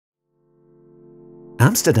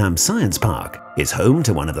Amsterdam Science Park is home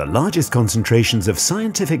to one of the largest concentrations of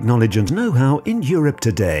scientific knowledge and know-how in Europe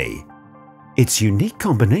today. Its unique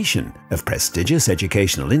combination of prestigious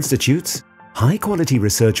educational institutes, high-quality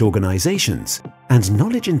research organizations, and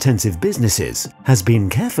knowledge-intensive businesses has been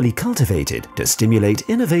carefully cultivated to stimulate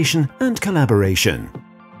innovation and collaboration.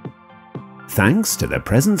 Thanks to the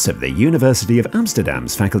presence of the University of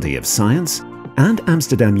Amsterdam's Faculty of Science and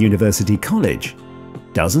Amsterdam University College,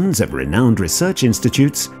 dozens of renowned research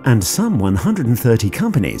institutes and some 130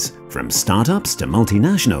 companies, from startups to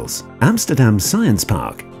multinationals, Amsterdam Science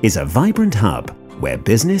Park is a vibrant hub where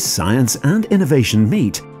business, science and innovation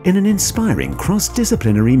meet in an inspiring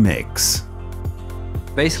cross-disciplinary mix.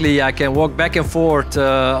 Basically, I can walk back and forth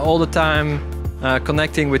all the time,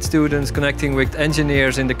 connecting with students, connecting with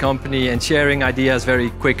engineers in the company and sharing ideas very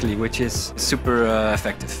quickly, which is super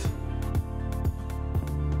effective.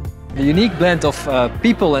 A unique blend of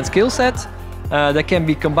people and skill set that can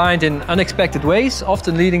be combined in unexpected ways,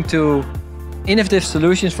 often leading to innovative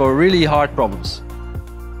solutions for really hard problems.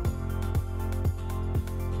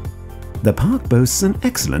 The park boasts an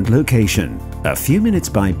excellent location, a few minutes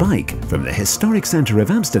by bike from the historic centre of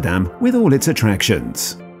Amsterdam with all its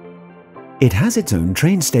attractions. It has its own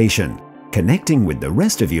train station, connecting with the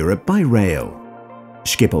rest of Europe by rail.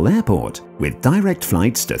 Schiphol Airport, with direct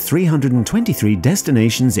flights to 323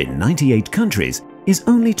 destinations in 98 countries, is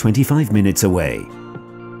only 25 minutes away.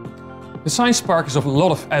 The Science Park is of a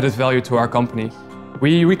lot of added value to our company.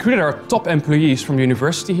 We recruited our top employees from the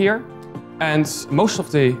university here, and most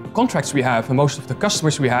of the contracts we have and most of the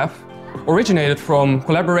customers we have originated from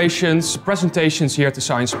collaborations, presentations here at the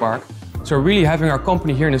Science Park. So really having our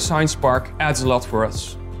company here in the Science Park adds a lot for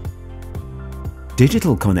us.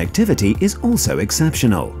 Digital connectivity is also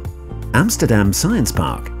exceptional. Amsterdam Science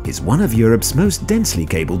Park is one of Europe's most densely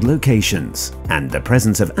cabled locations, and the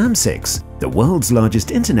presence of AMS-IX, the world's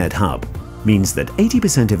largest internet hub, means that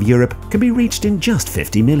 80% of Europe can be reached in just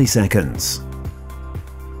 50 milliseconds.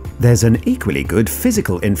 There's an equally good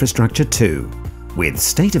physical infrastructure too, with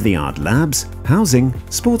state-of-the-art labs, housing,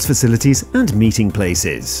 sports facilities and meeting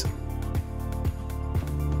places.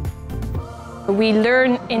 We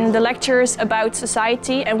learn in the lectures about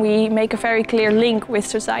society and we make a very clear link with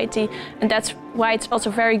society, and that's why it's also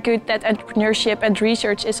very good that entrepreneurship and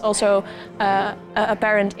research is also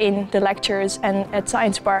apparent in the lectures and at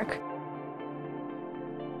Science Park.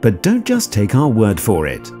 But don't just take our word for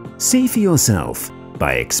it. See for yourself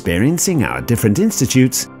by experiencing our different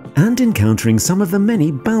institutes and encountering some of the many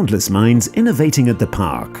boundless minds innovating at the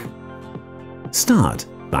park. Start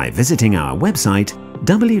by visiting our website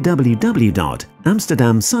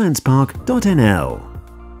www.amsterdamsciencepark.nl.